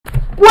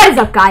What is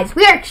up, guys?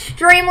 We are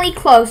extremely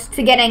close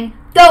to getting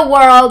the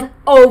world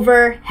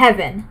over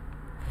heaven.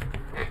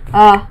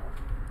 Let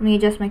me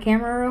adjust my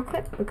camera real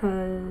quick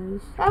because...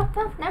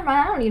 Oh, never mind.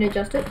 I don't need to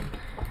adjust it.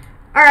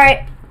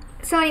 Alright.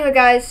 So anyway,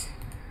 guys.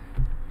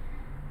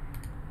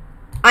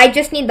 I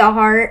just need the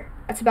heart.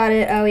 That's about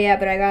it. Oh, yeah,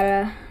 but I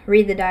gotta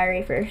read the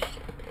diary first.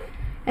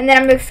 And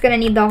then I'm just gonna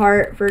need the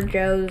heart for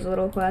Joe's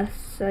little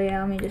quest. So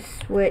yeah, let me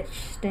just switch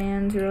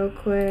stands real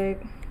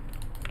quick.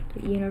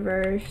 The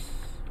universe.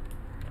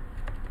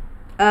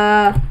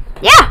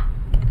 Yeah!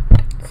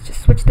 Let's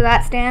just switch to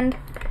that stand.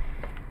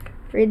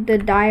 Read the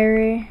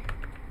diary.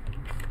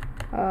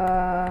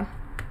 The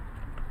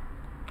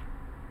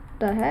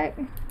heck?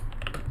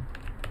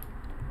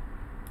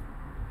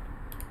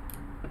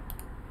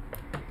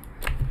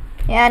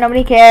 Yeah,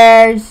 nobody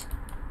cares.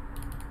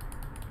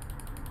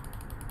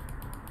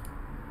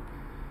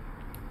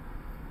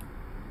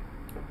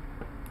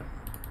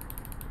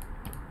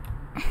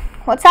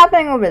 What's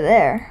happening over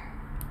there?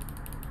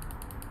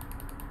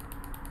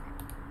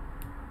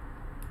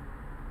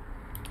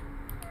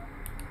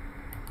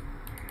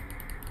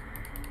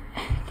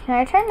 Can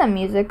I turn the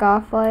music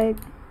off, like?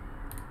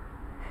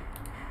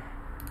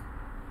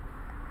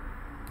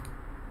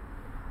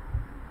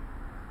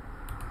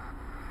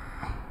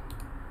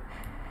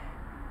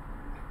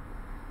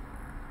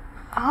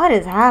 What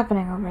is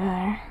happening over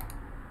there?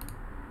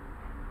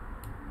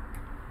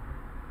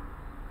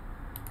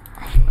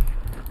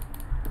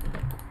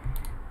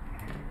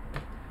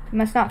 You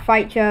must not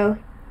fight Joe.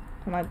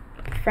 I'm gonna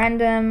befriend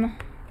him.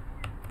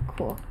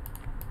 Cool.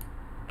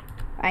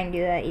 I can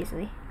do that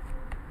easily.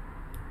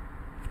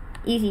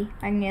 Easy,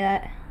 I can do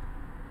that.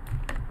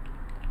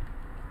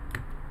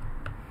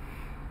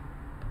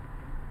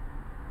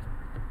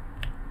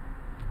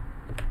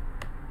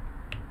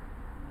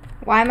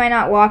 Why am I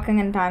not walking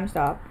in time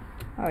stop?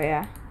 Oh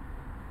yeah.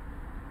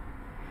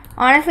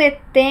 Honestly, I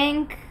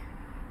think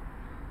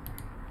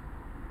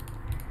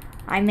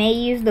I may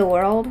use the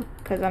world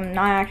because I'm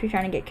not actually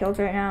trying to get killed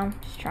right now. I'm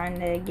just trying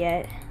to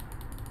get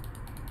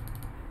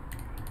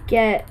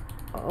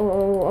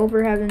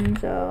over heaven.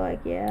 So like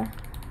yeah.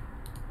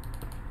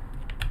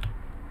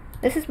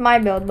 This is my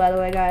build, by the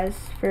way, guys,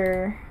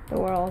 for the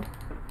world.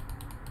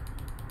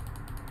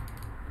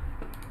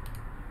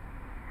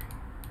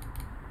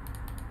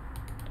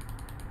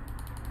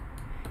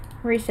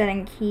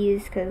 Resetting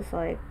keys, because,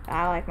 like,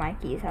 I like my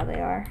keys how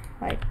they are.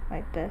 Like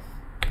this.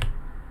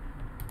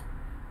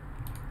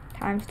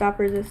 Time stop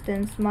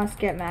resistance. Must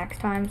get max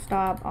time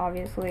stop.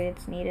 Obviously,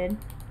 it's needed.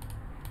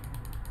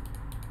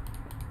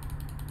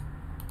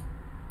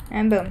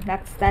 And boom.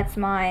 That's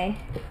my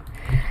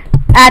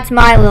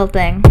little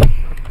thing.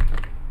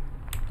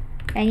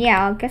 And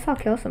yeah, I guess I'll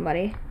kill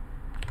somebody.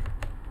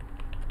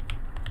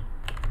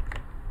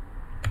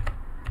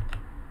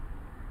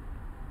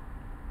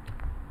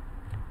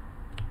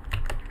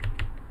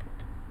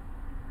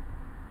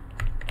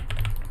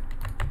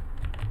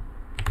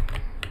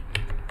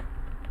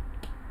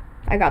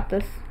 I got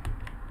this.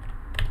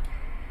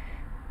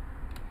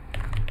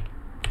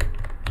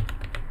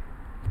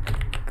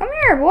 Come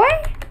here, boy.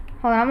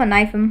 Hold on, I'm gonna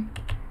knife him.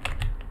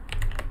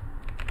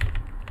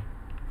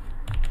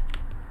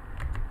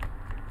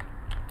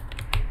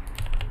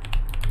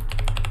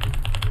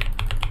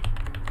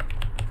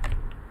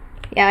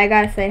 Yeah, I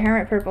gotta say,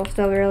 Hermit Purple's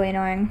still really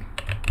annoying.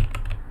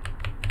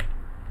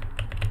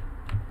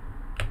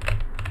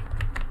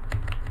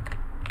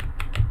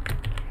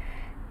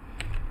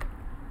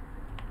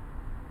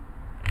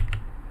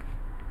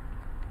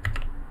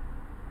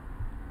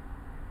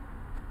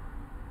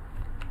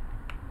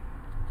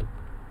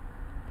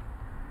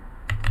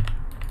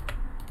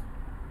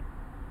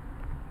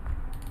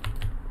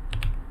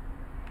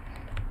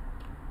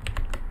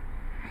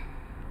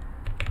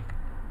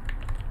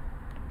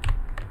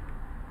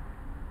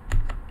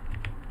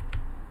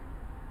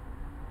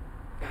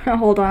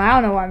 Hold on, I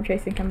don't know why I'm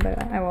chasing him,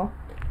 but I will.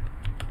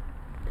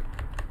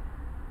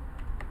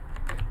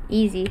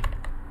 Easy.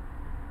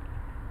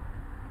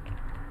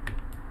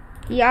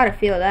 He ought to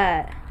feel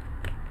that.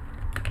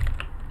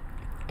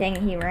 Dang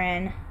it, he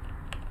ran.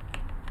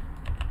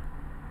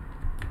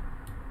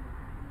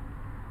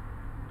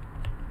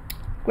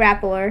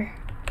 Grappler.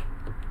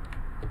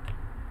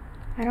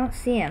 I don't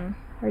see him.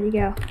 Where'd he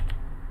go?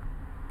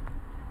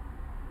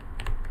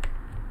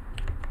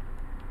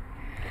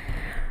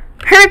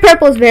 Hermit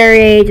Purple is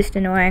very just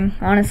annoying.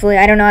 Honestly,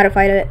 I don't know how to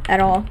fight it at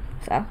all.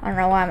 So, I don't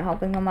know why I'm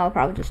helping him. I'll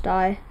probably just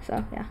die.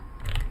 So, yeah.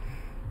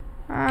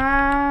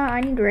 I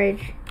need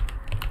rage.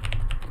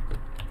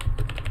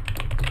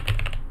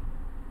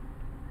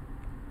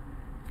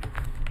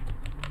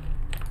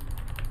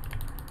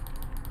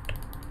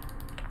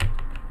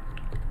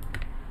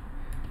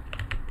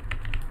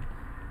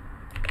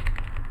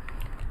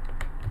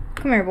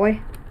 Come here, boy.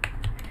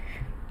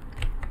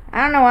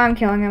 I don't know why I'm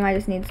killing him. I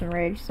just need some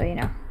rage, so you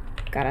know.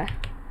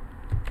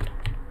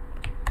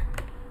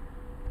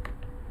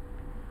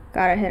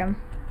 Gotta hit him.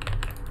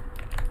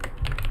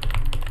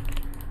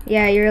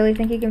 Yeah, you really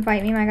think you can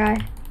fight me, my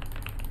guy?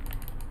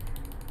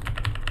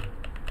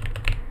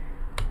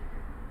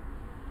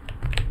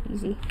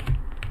 Easy.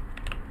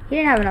 He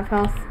didn't have enough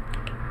health.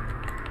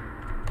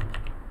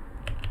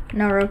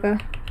 No Roka.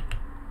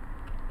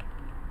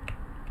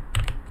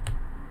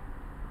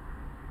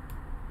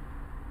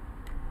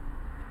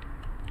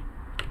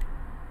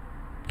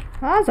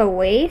 Well, that was a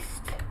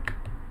waste.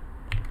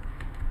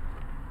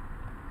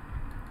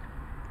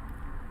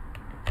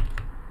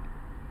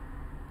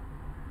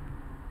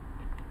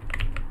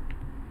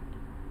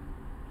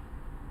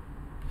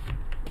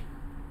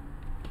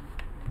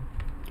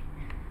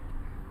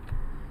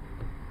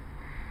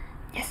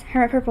 Yes,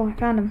 Hermit Purple, I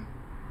found him.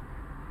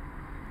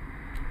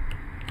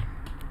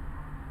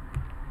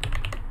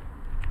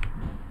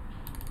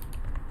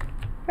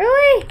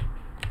 Really?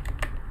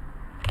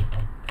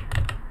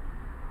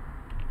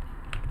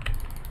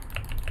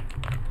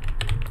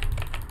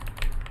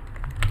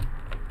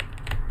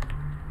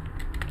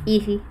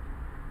 Easy.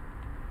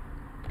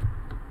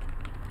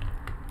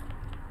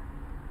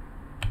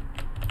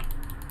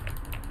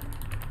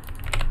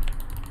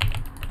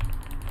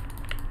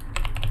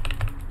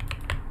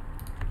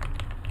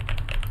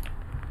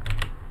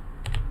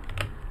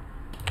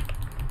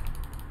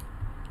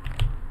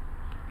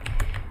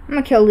 I'm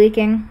gonna kill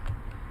leaking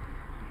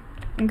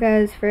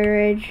because for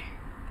rage.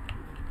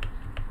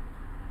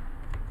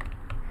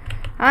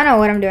 I don't know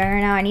what I'm doing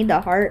right now. I need the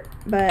heart,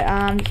 but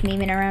I'm just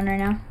memeing around right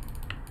now.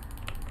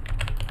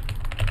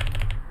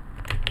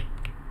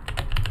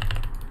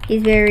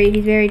 He's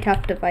very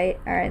tough to fight.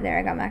 Alright, there,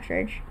 I got max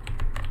rage.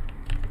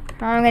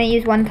 I'm gonna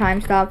use one time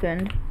stop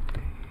and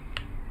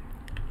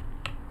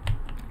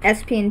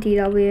SP and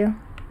TW.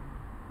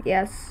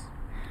 Yes.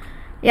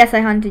 Yes,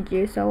 I hunted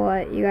you, so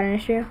what? You got an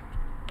issue?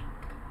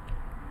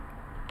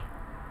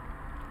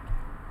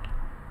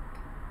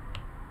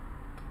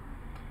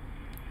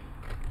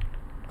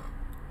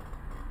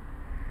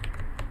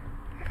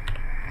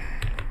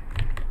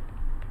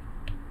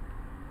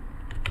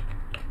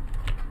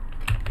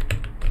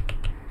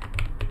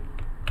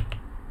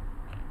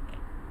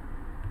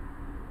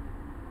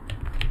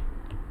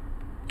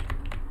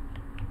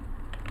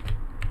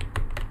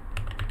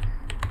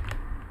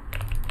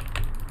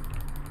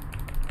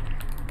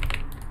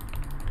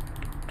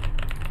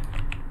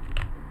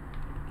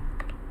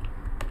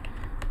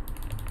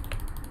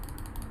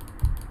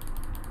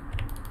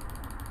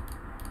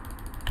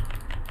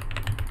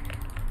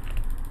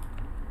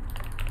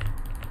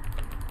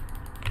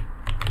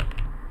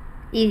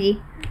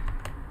 Easy.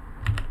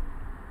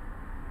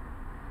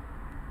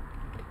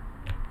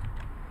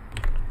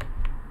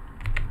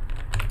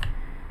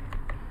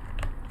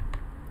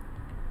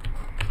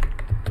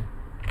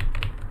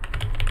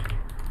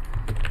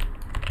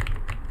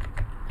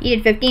 He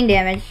did 15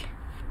 damage.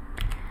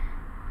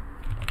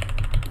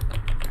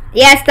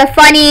 Yes, the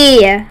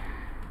funny!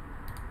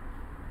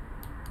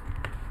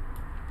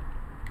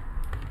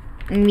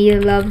 Me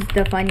loves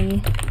the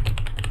funny.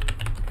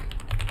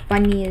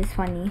 Funny is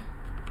funny.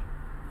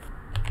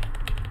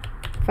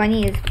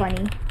 Funny is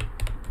funny.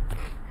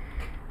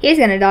 He's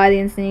gonna die the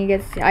instant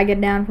I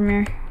get down from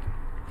here.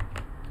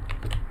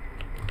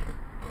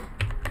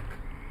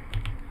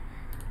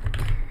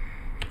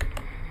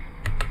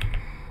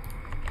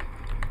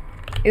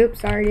 Oops,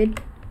 sorry,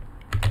 dude.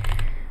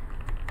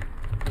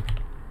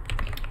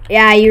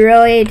 Yeah, you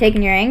really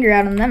taking your anger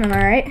out on them, am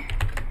I right?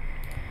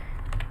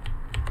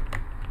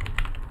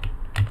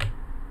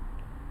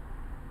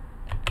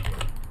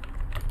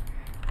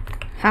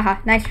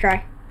 Haha, nice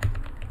try.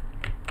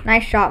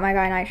 Nice shot, my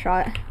guy, nice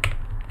shot.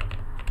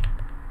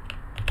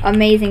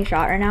 Amazing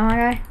shot right now, my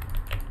guy.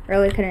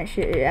 Really couldn't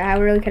shoot. I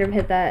really could have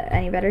hit that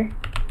any better.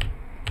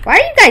 Why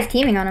are you guys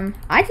teaming on him?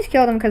 I just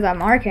killed him because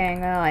I'm arcing.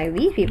 Like,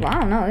 these people,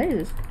 I don't know. They're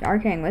just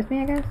arcing with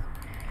me, I guess.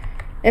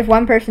 If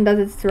one person does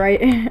it, it's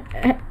right.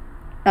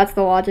 That's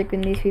the logic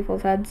in these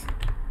people's heads.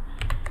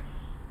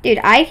 Dude,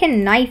 I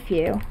can knife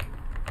you.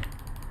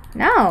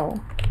 No.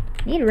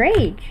 Need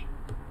rage.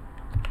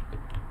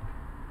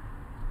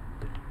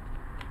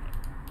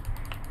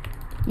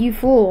 You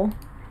fool.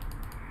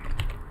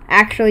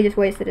 Actually just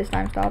wasted his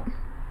time stop.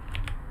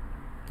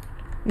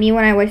 Me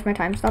when I waste my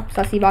time stop.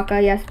 Sussy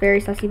baka. Yes, very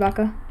sussy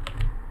baka.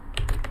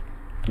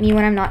 Me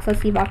when I'm not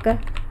sussy baka.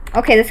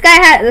 Okay, this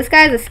guy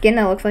has a skin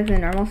that looks like the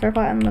normal Star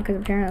Platinum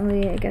because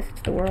apparently I guess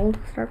it's the world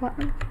Star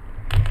Platinum.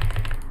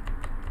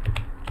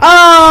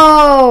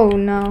 Oh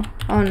no.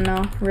 Oh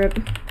no. Rip.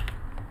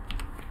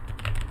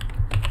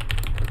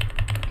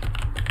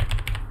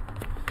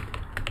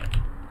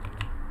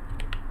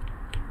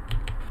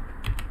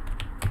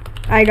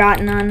 I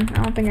got none.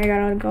 I don't think I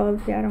got all the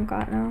gloves. Yeah, I don't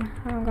got no.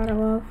 I don't got a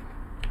glove.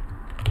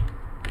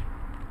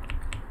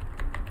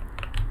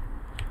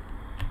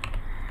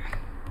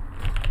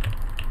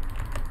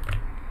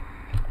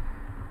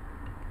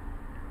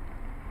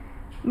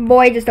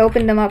 Boy just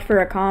opened them up for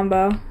a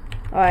combo.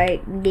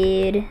 Like,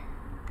 did.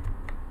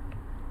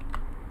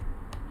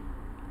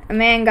 A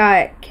man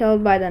got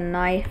killed by the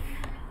knife.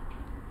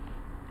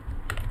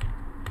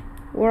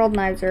 World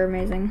knives are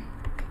amazing.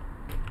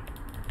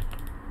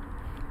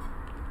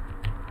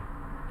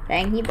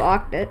 Dang, he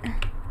blocked it.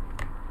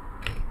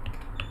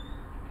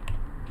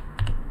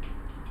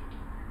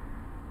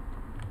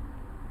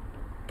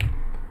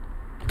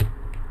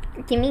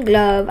 Timmy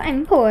Glove.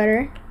 I'm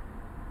poor.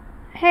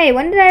 Hey,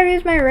 when did I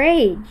lose my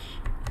rage?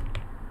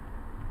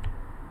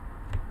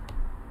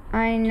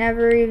 I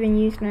never even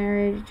used my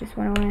rage. It just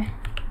went away.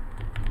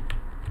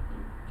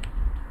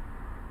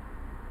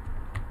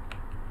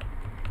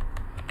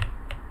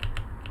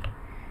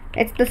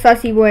 It's the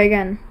sussy boy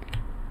again.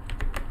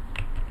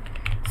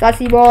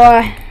 Sussy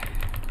boy.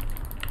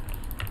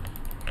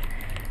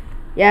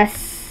 Yes.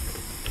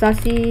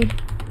 Sussy.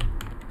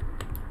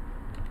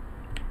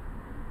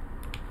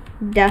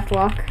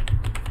 Deathlock.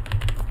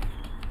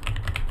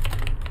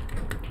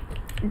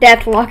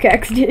 Deathlock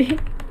XD.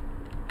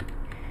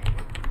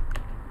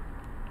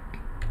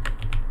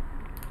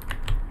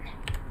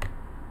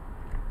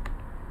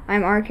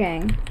 I'm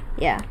arcing.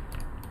 Yeah.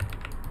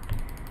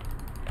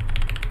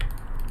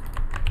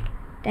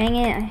 Dang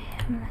it.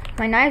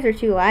 My knives are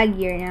too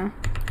laggy right now.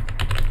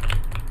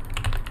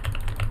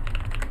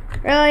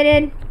 Really,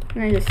 dude?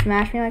 You're gonna just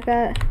smash me like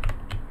that?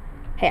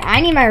 Hey,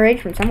 I need my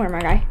rage from somewhere,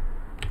 my guy.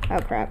 Oh,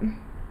 crap.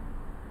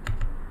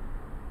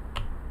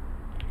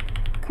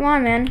 Come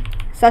on, man.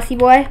 Sussy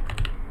boy.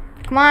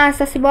 Come on,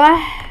 sussy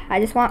boy. I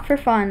just want for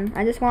fun.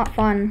 I just want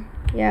fun.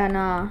 Yeah,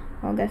 nah.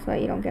 Well, guess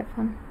what? You don't get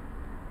fun.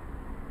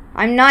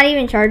 I'm not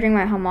even charging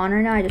my hum on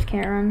right now. I just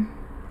can't run.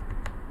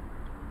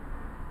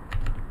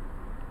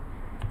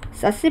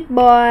 Sussy boy.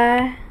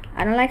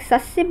 I don't like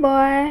sussy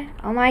boy.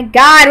 Oh my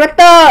god, what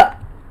the?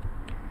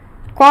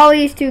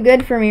 Quality is too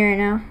good for me right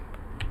now.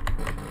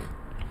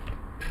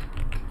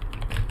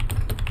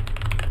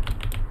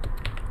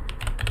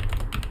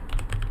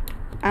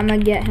 I'm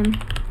gonna get him.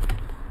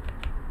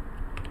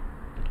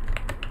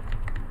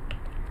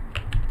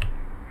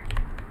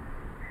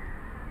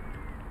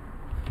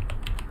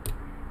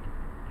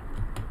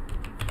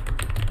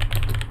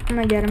 I'm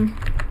gonna get him.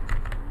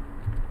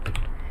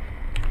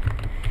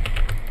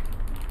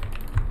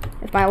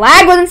 If my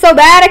lag wasn't so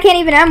bad, I can't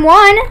even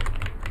M1.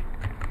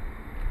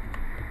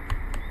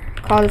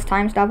 Call this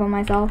time stop on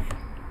myself.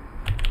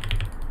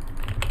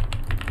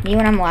 Me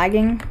when I'm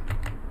lagging.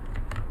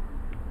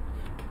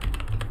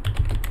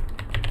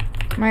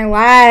 My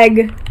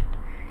lag.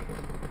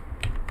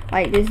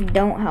 Like, just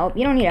don't help.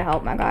 You don't need to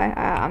help, my guy.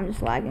 I'm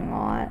just lagging a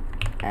lot.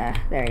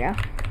 There you go.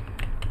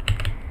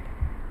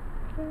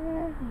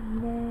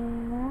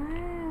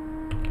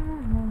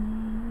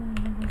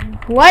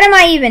 What am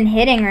I even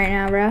hitting right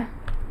now, bro?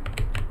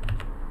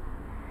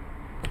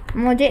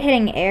 I'm legit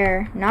hitting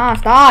air. Nah,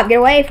 stop. Get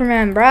away from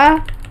him, bro.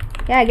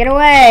 Yeah, get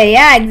away.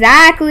 Yeah,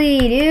 exactly,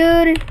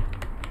 dude.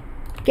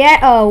 Get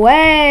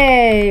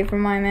away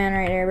from my man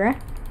right there, bro.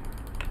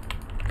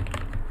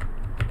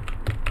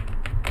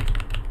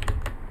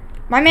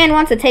 My man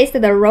wants a taste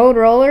of the road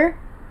roller.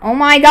 Oh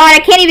my god, I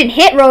can't even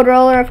hit road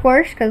roller, of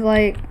course, because,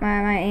 like,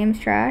 my aim's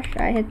trash.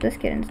 I hit this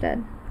kid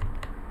instead.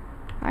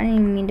 I didn't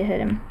even mean to hit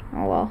him.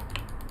 Oh, well.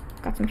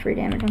 Got some free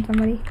damage on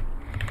somebody.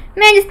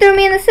 Man just threw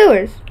me in the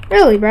sewers.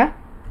 Really, bro?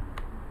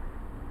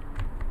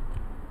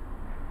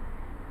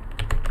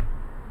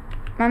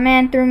 My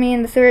man threw me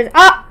in the sewers.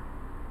 Ah!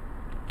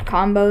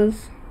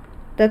 Combos.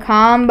 The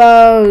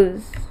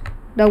combos.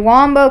 The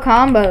wombo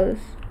combos.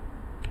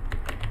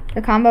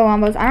 The combo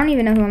wombos. I don't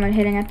even know who I'm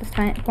hitting at this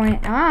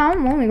point.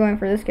 I'm only going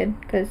for this kid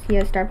because he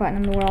has Star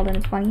Platinum in the world, and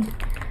it's funny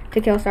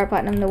to kill Star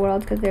Platinum in the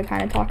world because they're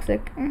kind of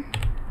toxic.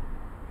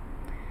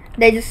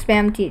 They just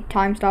spam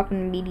time stop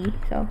and BD,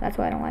 so that's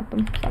why I don't like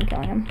them. So I'm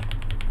killing him.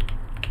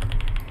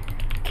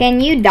 Can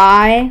you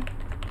die?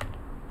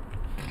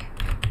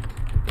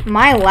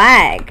 My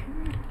lag.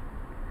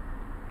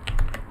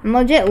 I'm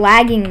legit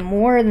lagging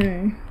more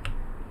than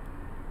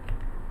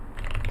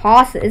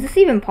possible. Is this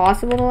even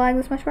possible to lag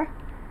this much, bro?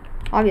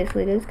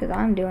 Obviously it is, because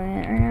I'm doing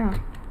it right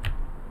now.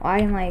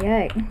 Lagging like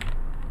heck.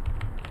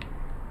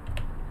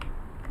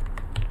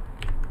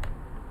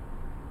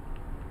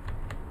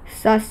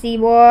 Sussy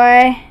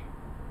boy.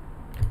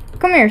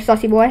 Come here,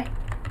 sussy boy.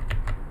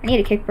 I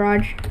need a kick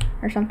barrage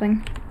or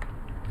something.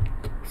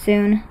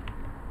 Soon.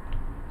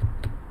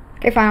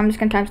 Okay, fine, I'm just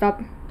gonna time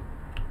stop.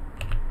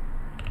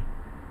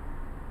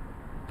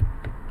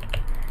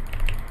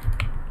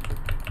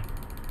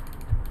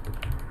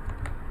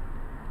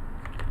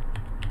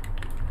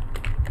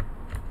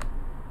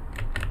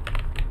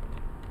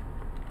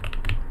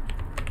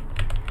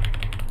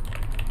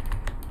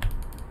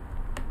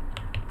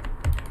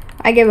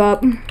 I give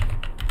up.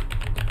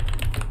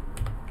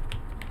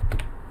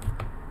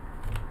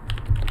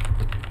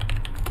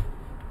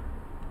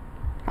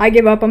 I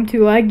give up, I'm too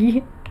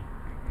laggy.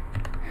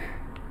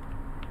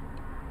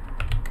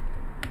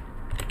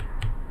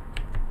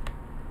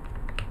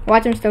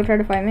 Watch him still try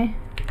to fight me.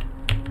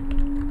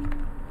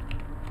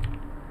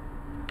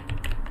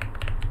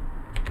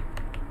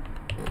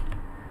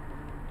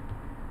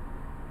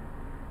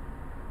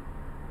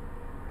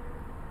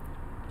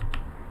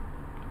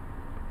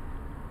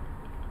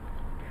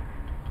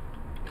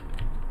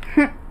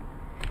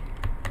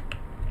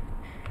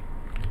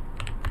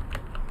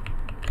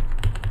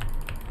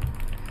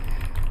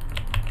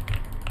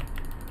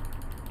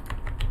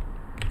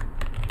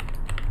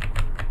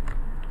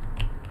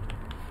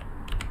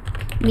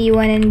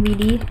 Me1 and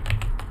BD.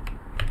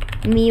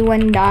 Me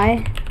when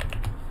die.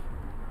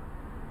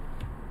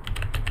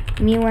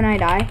 Me when I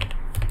die.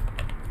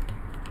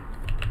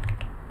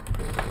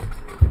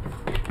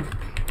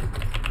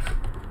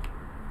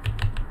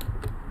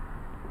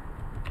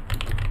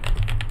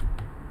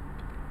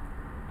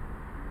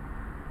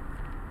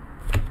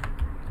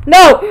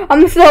 No!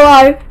 I'm still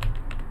alive.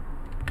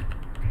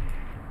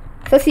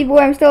 Sussy boy,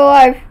 I'm still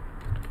alive.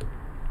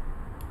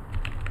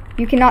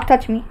 You cannot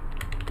touch me.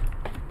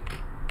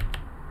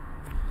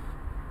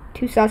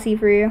 Too sussy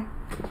for you.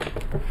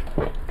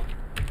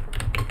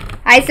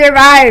 I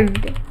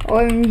survived!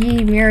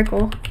 OMG,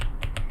 miracle.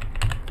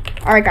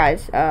 Alright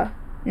guys,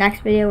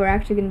 next video we're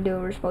actually gonna do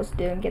what we're supposed to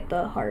do and get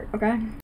the heart, okay?